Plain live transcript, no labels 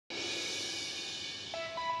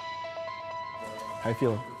How you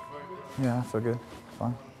feeling? Yeah, I feel good.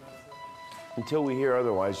 Fine. Until we hear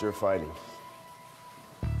otherwise, you're fighting.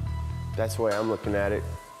 That's the way I'm looking at it.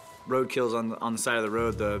 Roadkill's on the side of the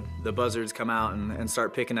road. The buzzards come out and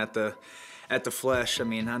start picking at the flesh. I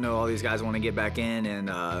mean, I know all these guys want to get back in,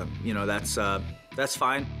 and you know, that's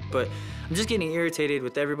fine. But I'm just getting irritated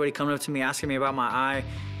with everybody coming up to me asking me about my eye,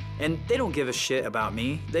 and they don't give a shit about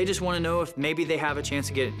me. They just want to know if maybe they have a chance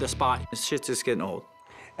to get the spot. This shit's just getting old.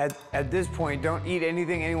 At this point, don't eat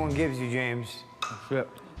anything anyone gives you, James. Yep.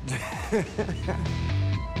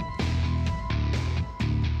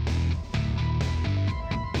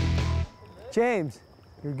 James,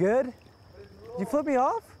 you're good? Did you flip me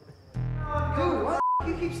off? Dude, why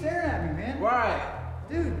you keep staring at me, man? Why?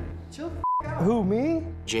 Dude, chill the out. Who, me?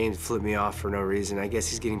 James flipped me off for no reason. I guess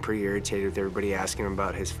he's getting pretty irritated with everybody asking him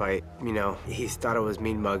about his fight. You know, he thought it was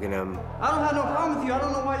me mugging him. I don't have no problem with you. I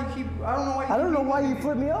don't know why you keep. I don't know why you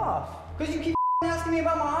flipped me off. Because you keep asking me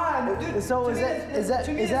about my eye, dude. So is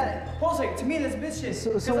that? Hold on a second. To me, that's bitch shit.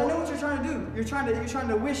 Because I know what you're trying to do. You're trying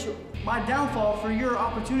to wish my downfall for your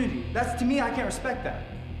opportunity. That's, to me, I can't respect that.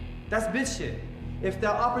 That's bitch shit. If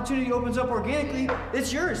the opportunity opens up organically,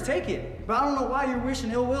 it's yours. Take it. But I don't know why you're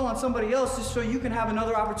wishing ill will on somebody else just so you can have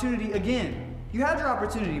another opportunity again. You had your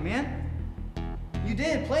opportunity, man. You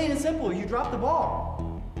did, plain and simple. You dropped the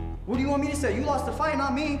ball. What do you want me to say? You lost the fight,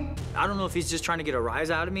 not me. I don't know if he's just trying to get a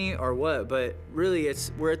rise out of me or what, but really,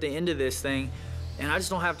 we're at the end of this thing, and I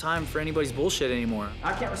just don't have time for anybody's bullshit anymore.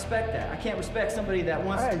 I can't respect that. I can't respect somebody that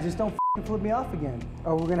wants. All right, just don't flip me off again,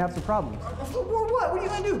 or we're gonna have some problems. What? What are you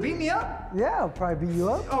gonna do? Beat me up? Yeah, I'll probably beat you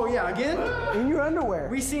up. Oh yeah, again? In your underwear.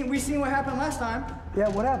 We seen what happened last time. Yeah,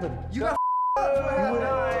 what happened? You got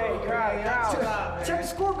Check the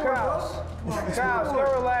scoreboard, bro. Krause,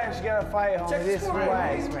 go relax. You gotta fight, homie. Check the Just scoreboard.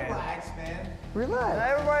 relax, man. Relax, man. Relax.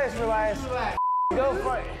 Everybody's relaxed. Go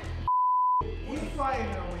fight. You fighting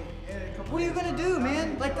on me. What are you gonna do,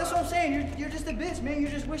 man? Like, that's what I'm saying. You're just a bitch, man.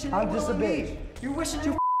 You're just wishing. I'm just a bitch. You're wishing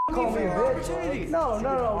you Call me a bitch.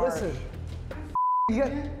 No, listen. You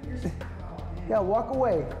got. Yeah, walk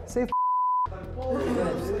away. Say.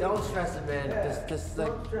 Don't stress it, man. Just like.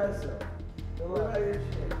 Don't stress it.